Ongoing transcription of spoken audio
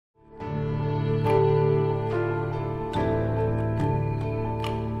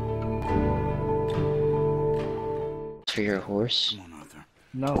for your horse? Come on, Arthur.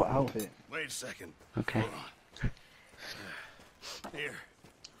 No outfit. Wait a second. Okay. Hold on. Here.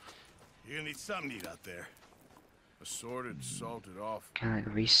 You're gonna need something to eat out there. Assorted, salted off. Can I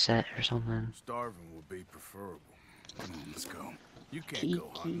like reset or something? Starving would be preferable. Come on, let's go. You can't go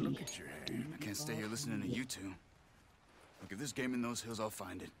hunting. Look at your hair. I can't stay here listening to you two. Look, if there's game in those hills, I'll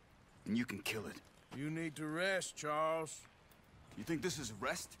find it. And you can kill it. You need to rest, Charles. You think this is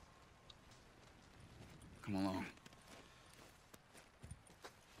rest? Come along.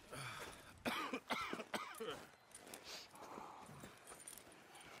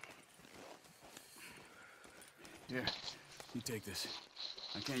 Here, you take this.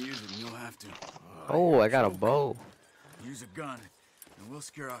 I can't use it, and you'll have to. Oh, I got a bow. Use a gun, and we'll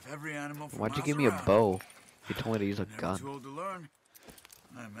scare off every animal from Why'd you miles give me a around. bow? You told me to use a Never gun. too old to learn,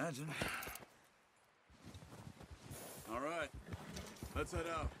 I imagine. All right, let's head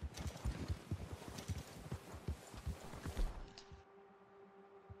out.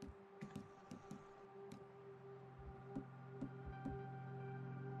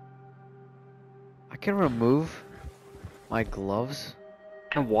 I can remove my gloves,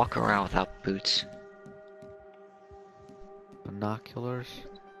 I can walk around without boots. binoculars.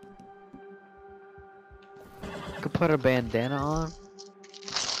 I could put a bandana on.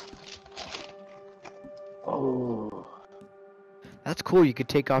 Oh. That's cool. You could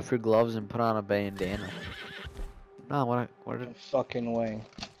take off your gloves and put on a bandana. No, what No did fucking way.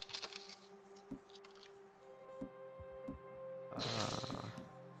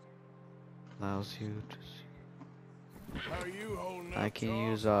 allows you to see. How are you holding up, I can Charles?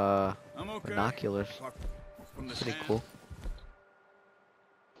 use I'm okay. binoculars. From the Pretty sand. cool.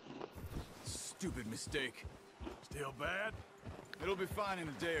 Stupid mistake. Still bad? It'll be fine in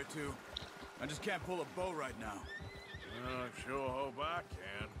a day or two. I just can't pull a bow right now. I sure hope I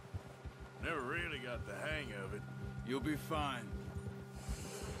can. Never really got the hang of it. You'll be fine.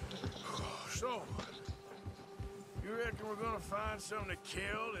 So, you reckon we're gonna find something to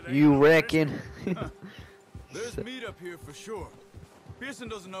kill? That ain't You no reckon? There's meat up here for sure. Pearson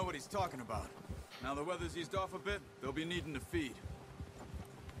doesn't know what he's talking about. Now the weather's eased off a bit, they'll be needing to feed.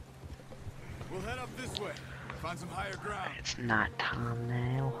 We'll head up this way. Find some higher ground. It's not time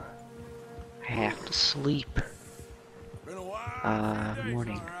now. I have to sleep. Been a while. 3 days,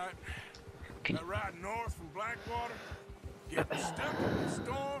 morning. all right. Can- That ride north from Blackwater, getting stuck in the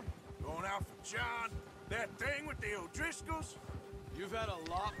storm, going out for John, that thing with the O'Driscolls. You've had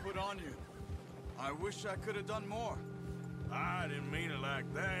a lot put on you. I wish I could have done more. I didn't mean it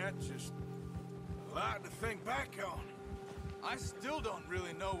like that, just a lot to think back on. I still don't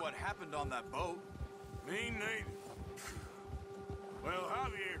really know what happened on that boat. Me neither. Well,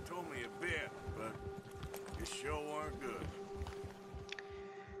 Javier told me a bit, but it sure weren't good.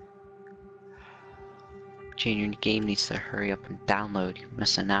 Junior, your game needs to hurry up and download. You're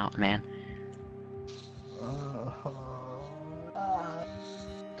missing out, man.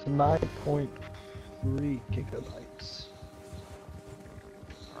 It's 9.3 gigabytes.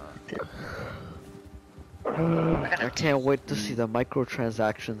 I can't wait to see the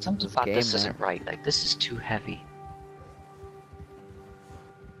microtransactions in Something this about game, this man. isn't right. Like, this is too heavy.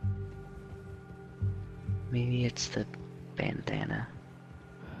 Maybe it's the bandana.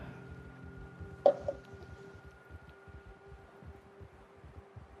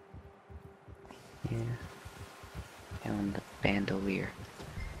 Yeah. And the bandolier.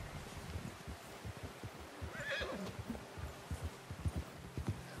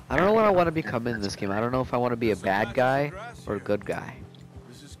 I don't know what I want to become in this game. I don't know if I want to be a bad guy or a good guy.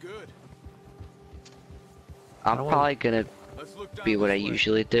 This is good. I'm don't wanna- probably gonna Let's look down be what I this way.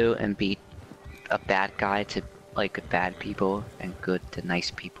 usually do and be a bad guy to like bad people and good to nice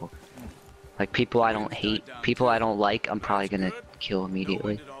people. Like people I don't hate, people I don't like, I'm probably gonna kill No one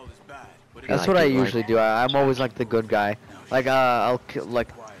immediately. did all this bad, but it That's like what I it, like- usually do. I'm always like the good guy. Like I'll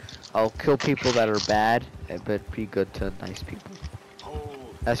kill people that are bad, but be good to nice people.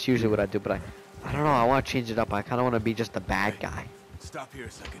 That's usually what I do. But I don't know. I want to change it up. I kind of want to be just a bad guy. Stop here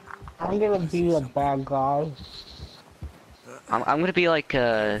a second. I'm gonna be a bad guy. I'm gonna be like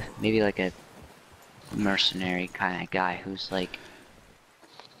maybe like a mercenary kind of guy who's like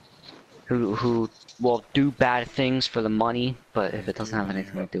who will do bad things for the money, but if it doesn't have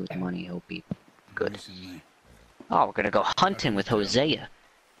anything to do with money, he'll be good. Recently. Oh, we're gonna go hunting with Hosea.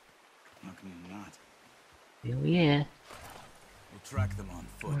 How can you not? Hell yeah. We'll track them on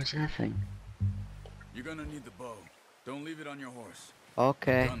foot. Where's that thing? You're gonna need the bow. Don't leave it on your horse.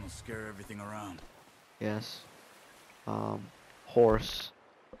 Okay. The gun will scare everything around. Yes. Horse.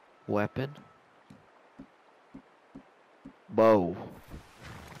 Weapon. Bow.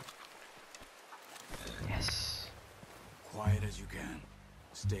 Yes. quiet as you can.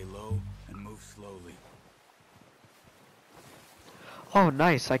 Stay low and move slowly. Oh,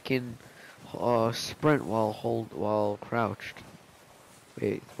 nice. I can sprint while crouched.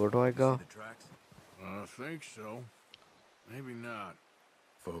 Wait, where do I See go? the tracks? I think so. Maybe not.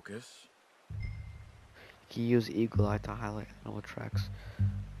 Focus. Can you use eagle eye to highlight animal tracks?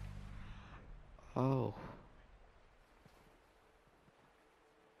 Oh.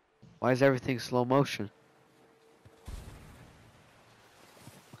 Why is everything slow motion?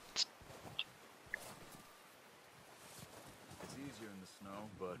 It's easier in the snow,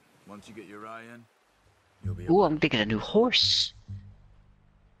 but once you get your eye in, you'll be Ooh, able I'm thinking a new horse.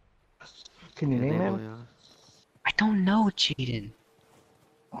 Can you name him? Yeah. I don't know, Jaden.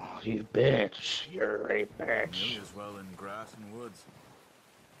 Oh, you bitch. You're a to bitch. as well in grass and woods.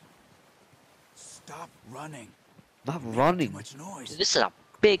 Stop running. Not Making running. Too much noise. This is a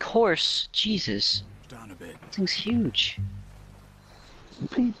big horse. Jesus. Down a bit. This thing's huge.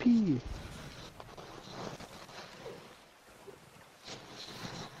 PP.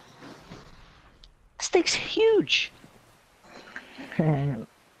 This thing's huge.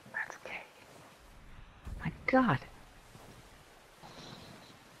 That's gay. My God.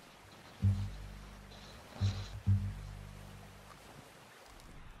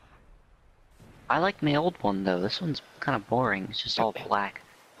 I like my old one though. This one's kind of boring. It's just all black.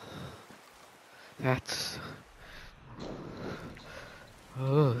 That's.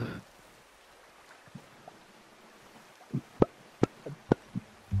 Ugh.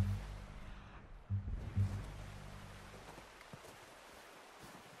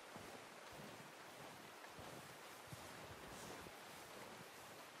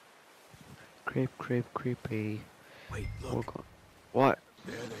 Creepy. Wait, We're look. go- What?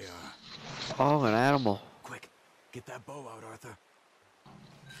 There they are. Oh, an animal. Quick, get that bow out, Arthur.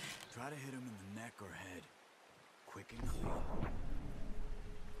 Try to hit him in the neck or head. Quick and clean.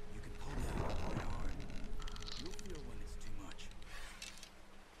 You can pull that out quite hard. You'll feel when it's too much.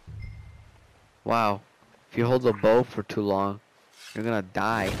 Wow. If you hold the bow for too long, you're gonna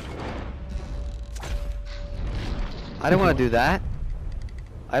die. I don't want to do that.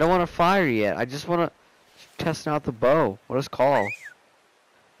 I don't want to fire yet. I just want to test out the bow. What is call?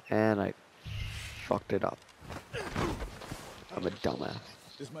 And I fucked it up. I'm a dumbass.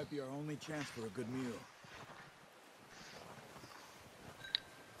 This might be our only chance for a good meal.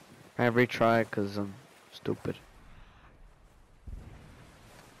 I retry because I'm stupid.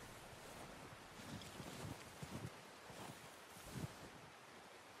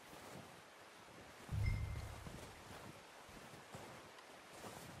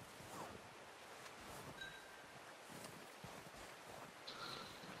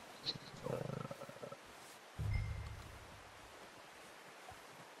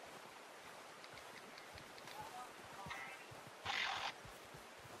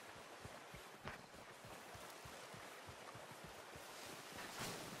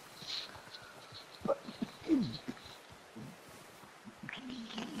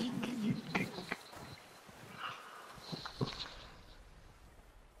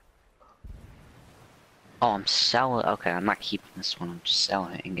 Oh, I'm selling. Okay, I'm not keeping this one. I'm just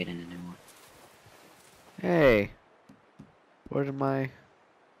selling it and getting a new one. Hey. Where did my...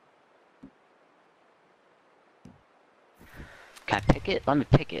 Can I pick it? Let me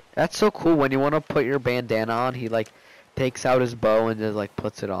pick it. That's so cool. When you want to put your bandana on, he like takes out his bow and just like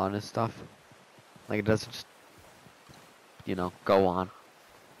puts it on and stuff. Like it doesn't just, you know, go on.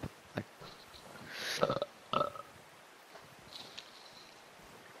 Like,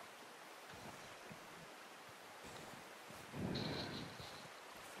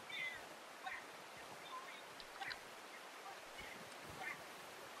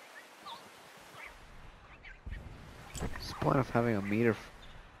 what's the point of having a meter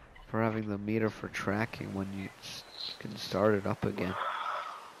for having the meter for tracking when you can start it up again?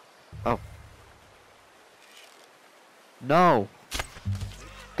 Oh. No.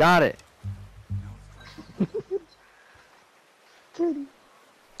 Got it.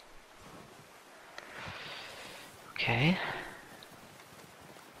 Okay.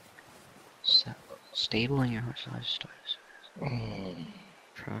 So, stabling your horse size stars.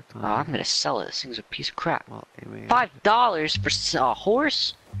 Track Oh, I'm gonna sell it. This thing's a piece of crap. Well, anyway, $5 for a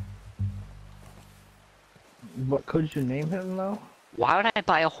horse? What could you name him though? Why would I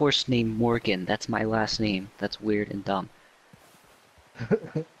buy a horse named Morgan? That's my last name. That's weird and dumb.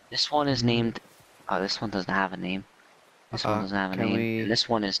 This one is named. Oh, this one doesn't have a name. This one doesn't have a can name. we- And this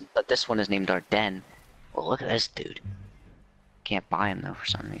one is. But this one is named Ardennes. Well, look at this dude. Can't buy him though for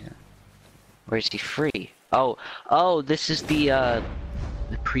some reason. Where is he free? Oh, this is the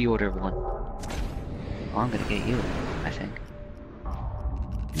pre-order one. Oh, I'm gonna get you. I think.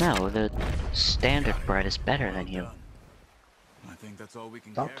 No, the standard bread is better than you. I think that's all we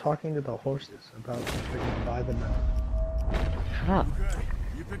can Stop carry. talking to the horses about freaking buy the milk. Shut up. Okay,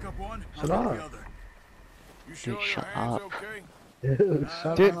 you pick up one, I'll Shut pick up. the other. You sure your shut hand's up. okay? Dude,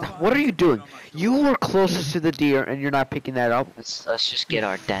 shut Dude, up. what are you doing? You were closest to the deer and you're not picking that up? Let's just get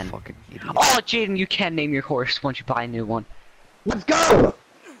our den. Fucking idiot. Oh, Jaden, you can name your horse once you buy a new one. Let's go!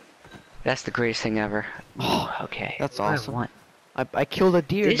 That's the greatest thing ever. Oh, okay. That's What I awesome. want. I killed a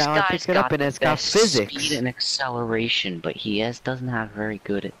deer, This now I guy's pick it up got and the it's got best physics. speed and acceleration, but he doesn't have very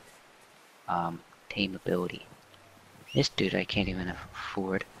good tame ability. This dude I can't even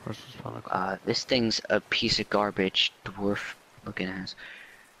afford. This thing's a piece of garbage, dwarf looking ass.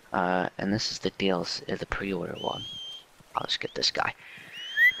 And this is the DLC, the pre-order one. I'll just get this guy.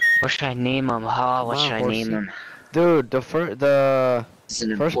 What should I name him? Oh, what Wow, should I horsey. name him? Dude, the This is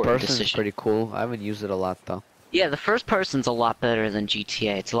an first important person's decision. pretty cool. I haven't used it a lot though. Yeah, the first person's a lot better than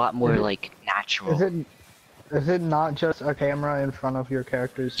GTA. It's a lot more like natural. Is it not just a camera in front of your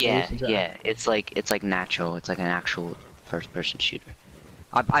character's Yeah, face? yeah. It's like natural. It's like an actual first-person shooter.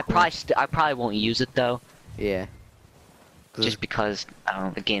 I probably won't use it though, Yeah. just because I don't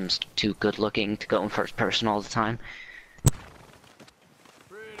know, the game's too good-looking to go in first-person all the time.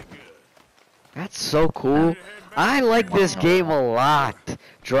 Pretty good. That's so cool. I like this game a lot.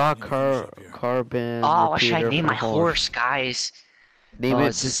 Draw carbon. Oh, what should I repeater name for my horse, guys? Name Oh, it.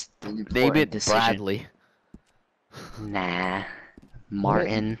 this is an Name important it decision. Bradley. Nah.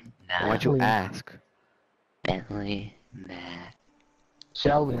 Martin. Nah. Why'd you ask? Bentley. Nah.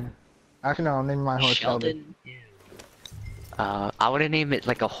 Sheldon. Actually, no, I'll name my horse Sheldon. Sheldon? I would have named it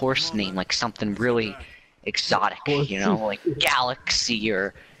like a horse name, like something really exotic, you know, like Galaxy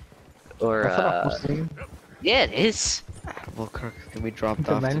or That's not a horse name. yeah, it is. Well, Kirk, can we drop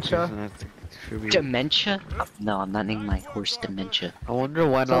Dementia? Dementia? No, I'm not naming my horse Dementia. I wonder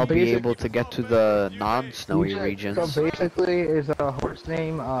when So I'll be basic- able to get to the non-snowy regions. So basically, is a horse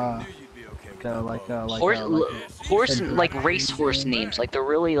name, Like racehorse names, like they're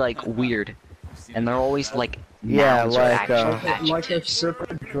really like weird, and they're always like Yeah, nouns or like, actual like a adjectives.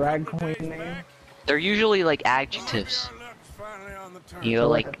 stripper drag queen name. They're usually like adjectives. Our luck's finally on the turn. You know, So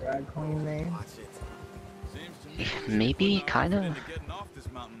like a drag queen name. Seems to me maybe kind of getting off this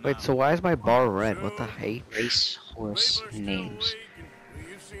mountain Wait, now. so why is my bar red? What the hate? racehorse names.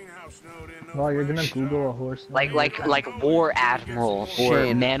 You've seen how snowed in those Well, you're gonna places. Google a horse name. Like war admiral or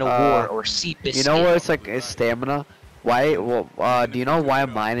Shane, man of war or sea You biscuit. know what? It's like it's stamina. Why? Well, do you know why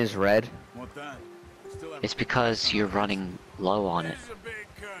mine is red? What then? Still have It's because you're running low on it. This is a big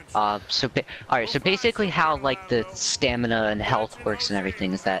country. Alright, so basically how like the stamina and health works and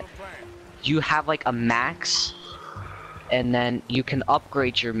everything is that you have like a max, and then you can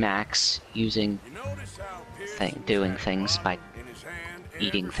upgrade your max using You notice how doing things by in his hand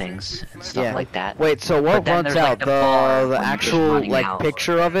eating things and stuff Yeah. like that. Wait, so what But then runs there's, like, out? the bar The when you're just actual running like out.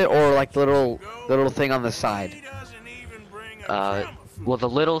 picture of it, or like little thing on the side? He doesn't even bring a Well, the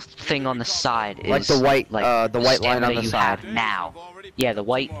little thing on the side is Like the white, like the white line on stamina the you side. have now. Yeah, the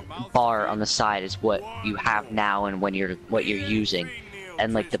white bar on the side is what you have now and what you're using,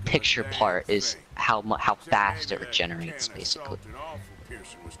 and like the picture part is how fast it regenerates, basically.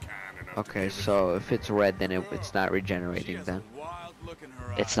 Okay, so if it's red, then it's not regenerating then.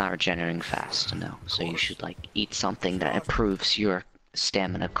 It's not regenerating fast, no. So you should like eat something that improves your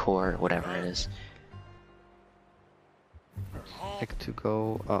stamina core, or whatever it is. Like to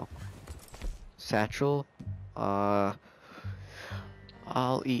go. Oh, satchel.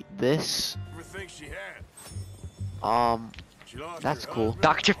 I'll eat this. Everything she had. She lost That's her cool.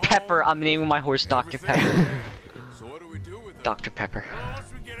 Dr. Pepper. I'm naming my horse Dr. Pepper. So what do we do with her? Dr. Pepper. Well,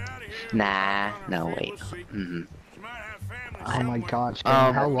 once we get out of here, Nah, no we'll wait. see. Mm-hmm. She might have family Oh my gosh,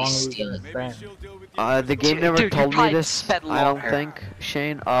 Um, how long are we steal gonna it. Maybe spend? she'll deal with you. The game Dude, never you told me probably this. spent I don't longer. think,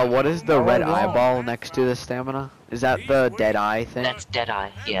 Shane. What is the Oh, red wow. eyeball next to the stamina? Is that the dead eye thing? That's Deadeye.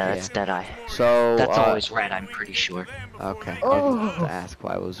 Yeah, that's Deadeye. So That's always red, I'm pretty sure. Okay. Oh. I have to ask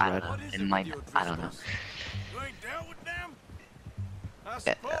why it was I red. don't know. It might. I don't know. You ain't dealt with them? I Uh,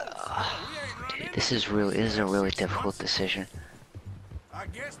 suppose. We ain't run Dude, into this is a really difficult decision. I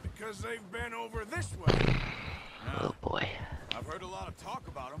guess because they've been over this way. Oh boy. I've heard a lot of talk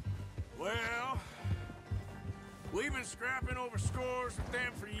about them. Well, we've been scrapping over scores with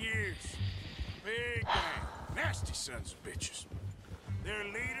them for years. Big gang, nasty sons of bitches. Their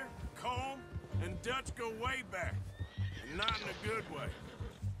leader, Colm, and Dutch go way back, and not in a good way.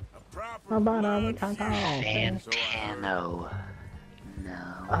 A proper blood feud. Fantano.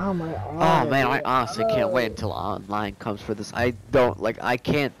 No. Oh my. Oh man, I honestly can't wait until online comes for this. I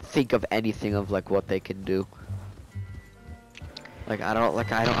can't think of anything of like what they can do. Like I don't like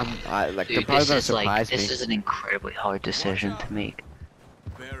like they're Dude, probably this gonna is like surprise me. this is an incredibly hard decision to make.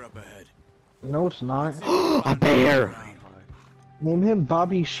 Bear up ahead. No, it's not. See if we A find bear. ground. Name him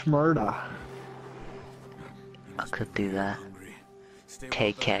Bobby Shmurda. I could do that. Hungry. Stay well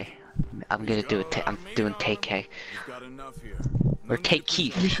Take back. K. I'm gonna do it. I'm doing take K. We've got enough here. Or take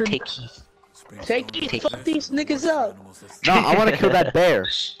Keith. You should- Take Keith. Take Take it. Fuck these niggas up. No, I want to kill that bear.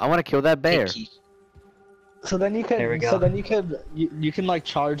 I want to kill that bear. Take Keith. So then you There we can. go. So then you can. You can like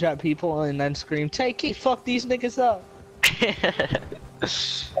charge at people and then scream, "Take it. Fuck these niggas up."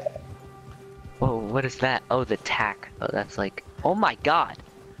 Whoa, what is that? Oh, the tack. Oh, that's like. Oh my god.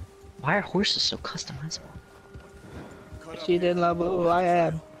 Why are horses so customizable? She didn't love who I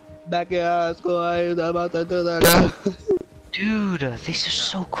am. Back in high school, I was about to do that. Dude, these are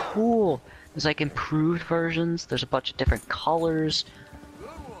so cool. There's like improved versions. There's a bunch of different colors.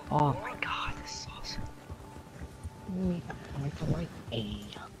 Oh my god, this is awesome.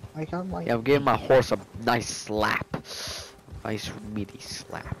 I got like. Yeah, I'm giving my horse a nice slap. Nice meaty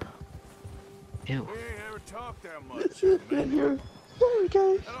slap. Ew. We ain't ever talked that much, man.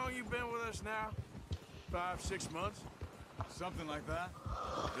 Okay. How long you been with us now? 5, 6 months? Something like that.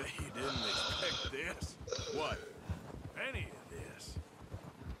 You didn't expect this. What? Any of this.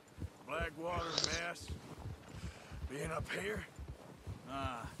 Blackwater mess. Being up here?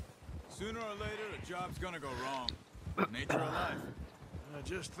 Ah, sooner or later, a job's gonna go wrong. Nature of life. I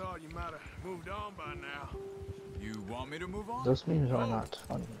just thought you might have moved on by now. You want me to move on? Those memes are not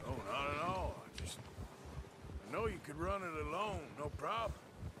funny. Oh, not at all. I know you could run it alone, no problem.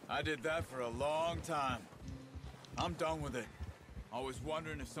 I did that for a long time. I'm done with it. Always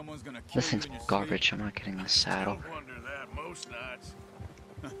wondering if someone's gonna kill This you thing's in your garbage. I'm not getting the saddle. Don't wonder that most nights.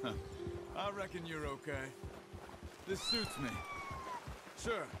 sleep. I reckon you're okay. This suits me.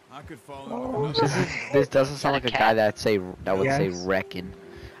 Sure, I could fall in with another. This doesn't sound that like a a guy cat? that would say Yes. reckon.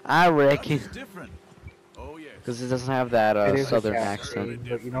 I reckon. It's different. Oh, yes. Because it doesn't have that It is a southern cat, accent.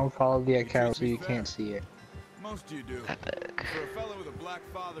 but you don't follow the account, so you can't see it. Most of you do. Epic. For a fellow with a black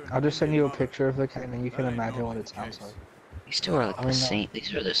father and I'll just send you a mother, picture of the cat, and then you can that ain't imagine what normally it the sounds case. like. These two are like I the mean, same.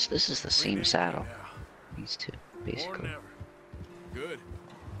 These are this is the same saddle. Yeah. These two, More basically. than ever. Good.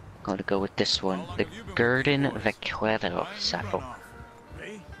 I'm going to go with this one, How long the have you been with Gurdon these boys? Vaquero Why ain't you saddle. run off?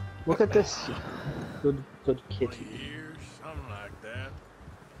 Me? Look at this. Good 20 kitty. years, something like that.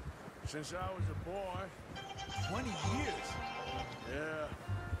 Since I was a boy. 20 years. Yeah.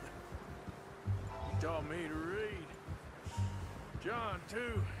 He taught me to read. John,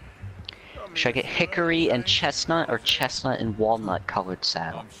 too. Taught me Should I a get few hickory other and things. chestnut or chestnut and walnut colored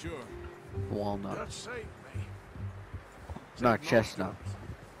saddle? I'm sure. Walnut. That saved me. Not Saved most chestnut. of us.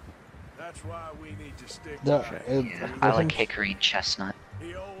 That's why we need to stick The- together. it- Yeah, it I like doesn't- hickory and chestnut.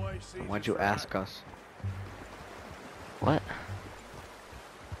 He always sees Why'd us you right. ask us? What?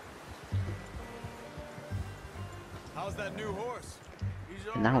 How's that new horse? He's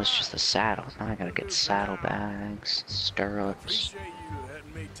And that was alright. just the saddle. Now I gotta get saddlebags, I stirrups. appreciate you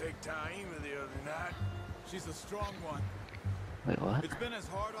letting me take Taima the other night. She's a strong one. Wait, what? It's been as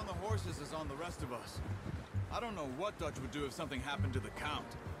hard on the horses as on the rest of us. I don't know what Dutch would do if something happened to the Count.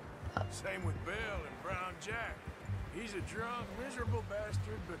 Same with Bill and Brown Jack. He's a drunk, miserable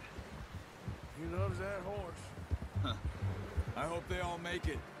bastard, but he loves that horse. I hope they all make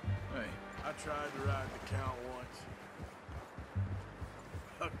it. Hey, I tried to ride the Count once.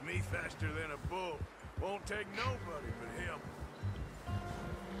 Hucked me faster than a bull. Won't take nobody but him.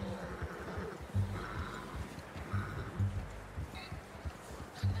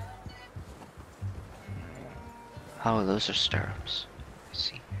 Oh, those are stirrups. I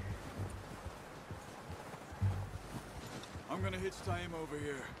see. I'm gonna hitch Taim over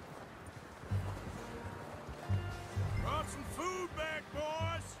here. Brought some food back,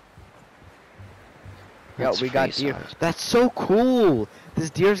 boys. Yeah, That's we got free deer. size. That's so cool. This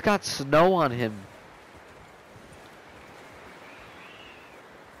deer's got snow on him.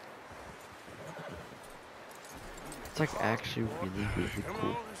 It's like actually really, really Come cool.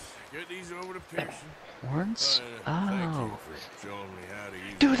 on, let's get these over to Pearson. Horns? Thank you Oh. for showing me how to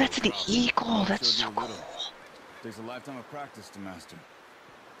use Dude, those that's an properly. eagle. That's Showed so you a cool. little. Takes a lifetime of practice to master.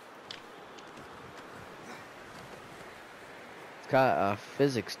 It's got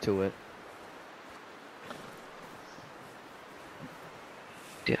physics to it.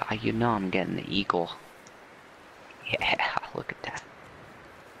 Dude, you know I'm getting the eagle. Yeah, look at that.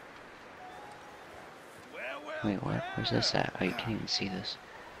 Wait, what? Where's this at? Oh, you can't even see this.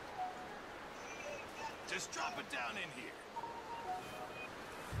 Just drop it down in here.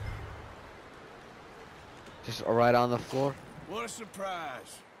 Just right on the floor. What a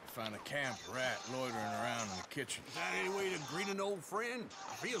surprise. find a camp rat loitering around in the kitchen. Is that any way to greet an old friend?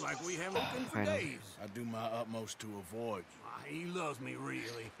 I feel like we haven't spoken for I know. days. I do my utmost to avoid you. He loves me,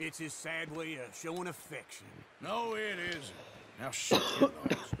 really. It's his sad way of showing affection. No, it isn't. Now shut your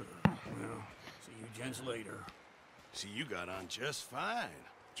nose. Well, see you gents later. See, you got on just fine.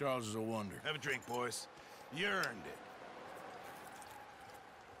 Charles is a wonder. Have a drink, boys. You earned it.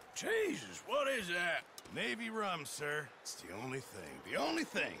 Jesus, what is that? Navy rum, sir. It's the only thing. The only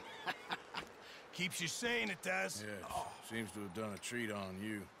thing. Keeps you sane, it does. Yes, seems to have done a treat on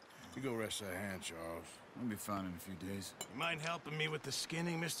you. You go rest that hand, Charles. I'll be fine in a few days. You mind helping me with the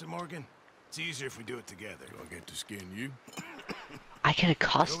skinning, Mr. Morgan? It's easier if we do it together. Do I get to skin you? I can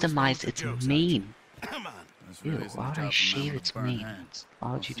customize its mane. Come on. Ew, why would I shave its mane?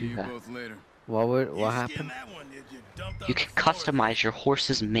 Why would you do that? Later. What happened? You can customize your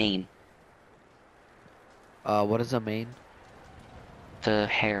horse's mane. What is a mane? The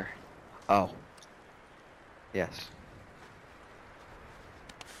hair. Oh. Yes.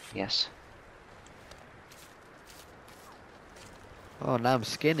 Yes. Oh, now I'm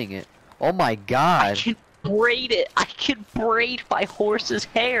skinning it. Oh my I god. can braid it. I can braid my horse's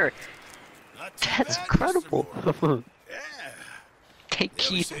hair. That's incredible. Take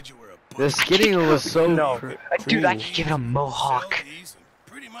Keith. The skinning was so Dude, I can give it a mohawk.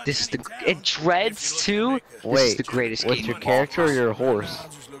 This is the it dreads too. This is Wait, the greatest what's game your of character all or your time. horse?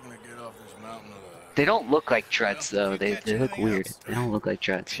 I'm just looking to get off this mountain alive. They don't look like dreads though. They look weird. They don't look like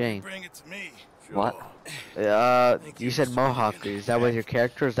dreads. Shane. Bring it to me. What? You said mohawk. Is that with your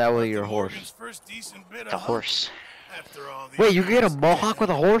character or is that with your horse? The horse. Wait, you can get a mohawk with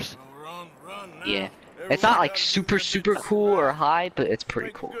a horse? Yeah. It's not like super cool or high, but it's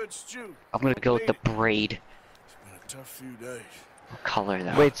pretty cool. I'm gonna go with the braid. It's been a tough few days. What color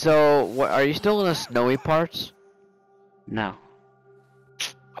though? Wait, so what, are you still in the snowy parts? No.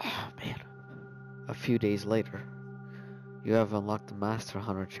 Oh man. A few days later. You have unlocked the Master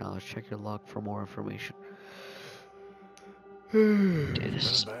Hunter challenge. Check your log for more information. Dude,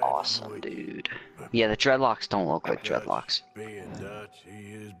 this is awesome, dude. Yeah, the dreadlocks don't look like dreadlocks. Being Dutch,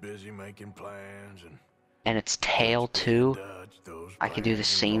 he is busy making plans And its tail too. Dutch, those I can do the plans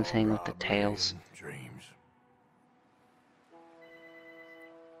same involve thing with the robbery tails. and dreams.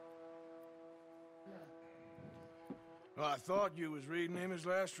 Well, I thought you was reading him his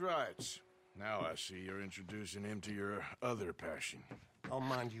last rites. Now I see you're introducing him to your other passion. I'll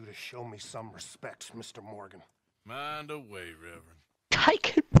mind you to show me some respect, Mr. Morgan. Mind away, Reverend. I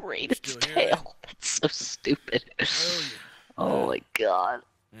can braid its Still here? tail. That's so stupid. Oh, Oh my god.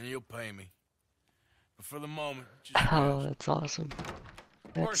 And you'll pay me. But for the moment, just Oh, rest. that's awesome.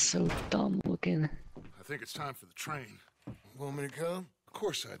 That's so dumb looking. I think it's time for the train. Want me to come? Of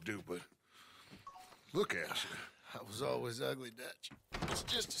course I do, but look at you. I was always ugly, Dutch. It's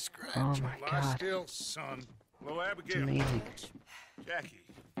just a scratch. Oh my Lie god. still, son. Hello, It's Abigail. amazing. Jackie.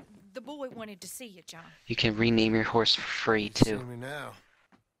 The boy wanted to see you, John. You can rename your horse for free See too. me now.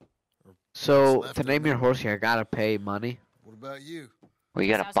 So, What's left to of name me? your horse here, I gotta pay money. What about you? Well,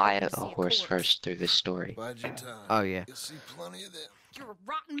 you gotta Sounds buy like a you see a horse corpse. first through this story. Bide your time. Oh, yeah. You'll see plenty of them. You're a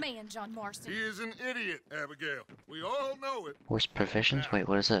rotten man, John Marston. He is an idiot, Abigail. We all know it. Horse provisions? Wait,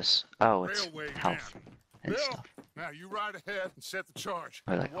 what is this? Oh, it's Railway health man. and Bill, stuff. now you ride ahead and set the charge.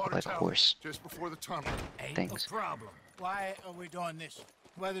 Or like- Water like a tower, horse. Just before the tunnel. Ain't Things. no problem. Why are we doing this?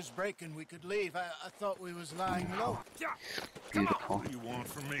 Weather's breaking. We could leave. I thought we was lying low. Beautiful. What do you want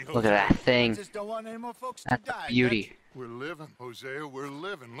from me, Look at that thing. Just don't want any more folks to That's die. beauty. We're living, Hosea. We're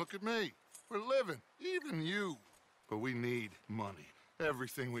living. Look at me. We're living. Even you. But we need money.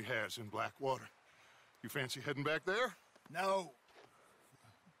 Everything we has in Blackwater. You fancy heading back there? No.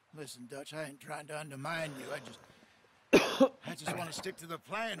 Listen, Dutch, I ain't trying to undermine you. I just want to stick to the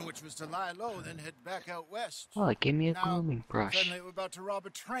plan, which was to lie low, then head back out west. Oh, it gave me a Now, grooming brush. Suddenly we're about to rob a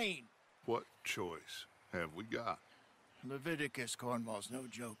train. What choice have we got? Leviticus Cornwall's no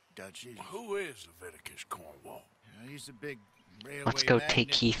joke, Dutch. Who is Leviticus Cornwall? He's a big railway Let's go take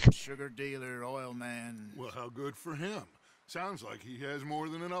magnate, Keith. sugar dealer, oil man. Well, how good for him. Sounds like he has more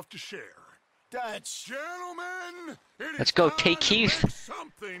than enough to share. Dutch! Gentlemen, it Let's is go time take to Keith. make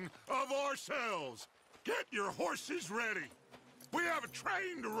something of ourselves. Get your horses ready. We have a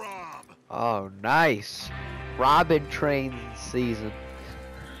train to rob. Oh, nice. Robin train season.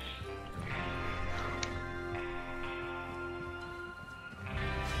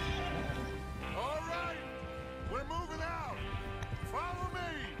 All right, we're moving out. Follow me.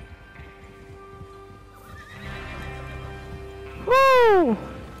 Woo!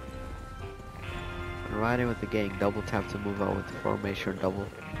 When riding with the gang, double tap to move out with the formation, double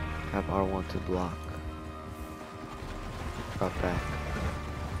tap R1 to block. Drop back.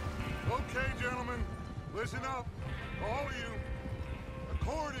 Okay, gentlemen, listen up, all of you.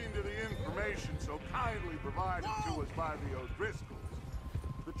 According to the information so kindly provided to us by the O'Driscolls,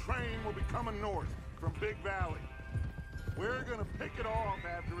 the train will be coming north from Big Valley. We're gonna pick it off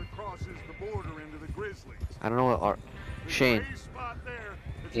after it crosses the border into the Grizzlies. I don't know what our Shane.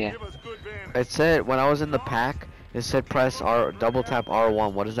 Yeah. It said when I was in the pack, it said press R, double tap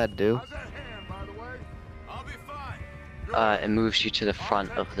R1. What does that do? It moves you to the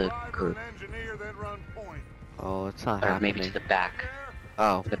front of the group. Oh, it's not Or happening. maybe to the back.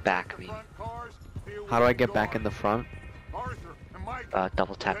 Oh. The back, maybe. How do I get back in the front?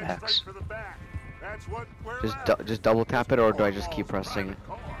 Double tap X. Just double tap it, or do I just keep pressing it?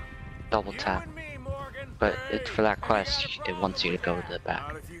 Double tap. But for that quest, it wants you to go to the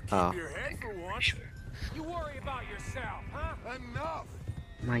back. Oh. You worry about yourself, huh? Enough.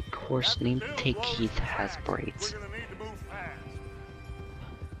 My horse named Take Keith has braids. We're gonna need to move fast.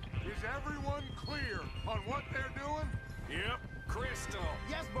 Is everyone clear on what they're doing? Yep. Crystal.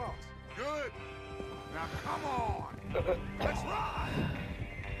 Yes, boss. Good. Now come on. Let's ride.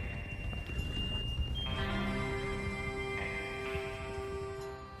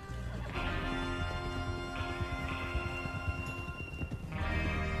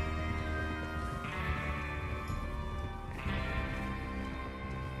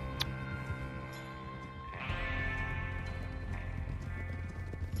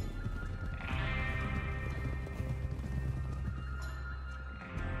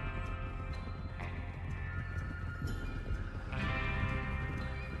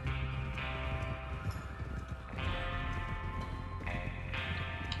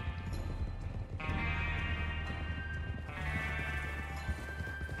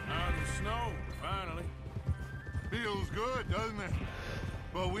 Snow, finally. Feels good, doesn't it?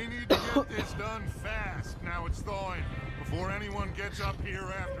 But we need to get this done fast. Now it's thawing before anyone gets up here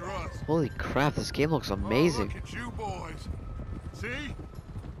after us. Holy crap, this game looks amazing. Oh, look at you boys. See?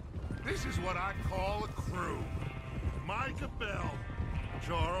 This is what I call a crew. Micah Bell,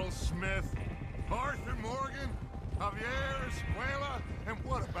 Charles Smith, Arthur Morgan, Javier Escuela, and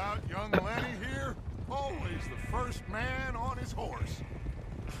what about young Lenny here? Always the first man on his horse.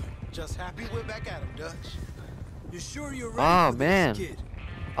 Just happy we're back at him, Dutch. You sure you're ready Oh for man. this, kid?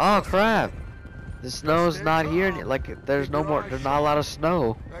 Oh crap. The snow's not here. Like there's not a lot of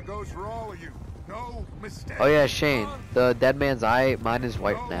snow. That goes for all of you. No mistakes. Oh yeah, Shane. The dead man's eye, mine is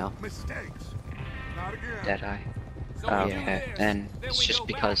white now. Mistakes. Not again. Deadeye. So Oh, we do yeah, this, and then it's we just go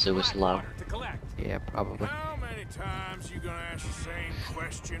because back it to was low. Blackwater to collect. Yeah, probably. How many times you gonna ask the same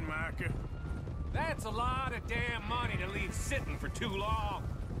question, Micah? That's a lot of damn money to leave sitting for too long.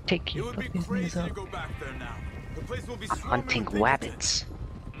 Take It Keith, would be fuck his crazy knees to up. go back there now. The place will be I'm swarming hunting with Pinkertons. rabbits.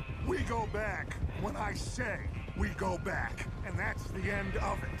 We go back when I say we go back, and that's the end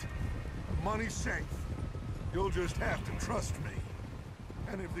of it. The money's safe. You'll just have to trust me.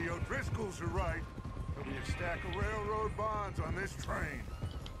 And if the O'Driscolls are right, there'll be a stack of railroad bonds on this train.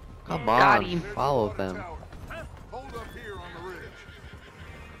 Come Got on, him. follow them. Hold up here on the ridge.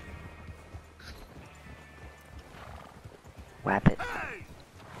 Wabbit. Hey!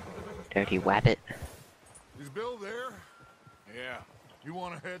 Dirty wabbit. Is Bill there? Yeah, You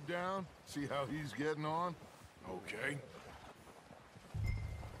want to head down, see how he's getting on? okay.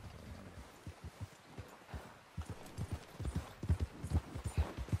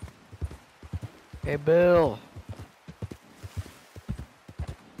 Hey Bill.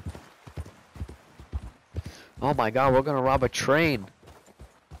 Oh my god, we're gonna rob a train.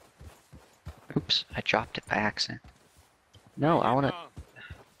 Oops, I dropped it by accident. No, I wanna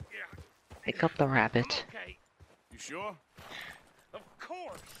Yeah, pick up the rabbit. okay. You sure? Of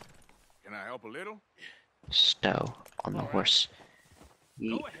course. Can I help a little? Stow on the horse.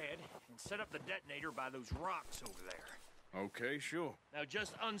 Go ahead and set up the detonator by those rocks over there. Okay, sure. Now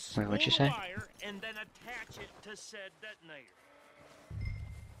just unspool what'd you the say? wire and then attach it to said detonator.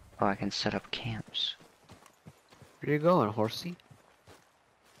 Oh, I can set up camps. Where you going, horsey?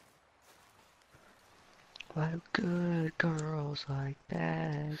 Why do good girls like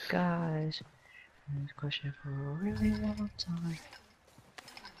bad guys? This question for a really long time.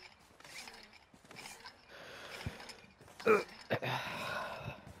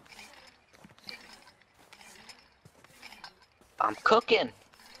 I'm cooking.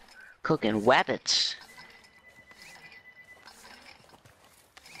 Cooking wabbits.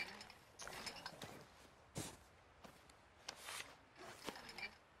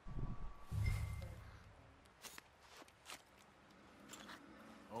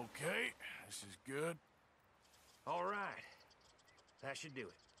 Okay, this is good. All right. That should do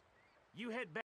it. You head back.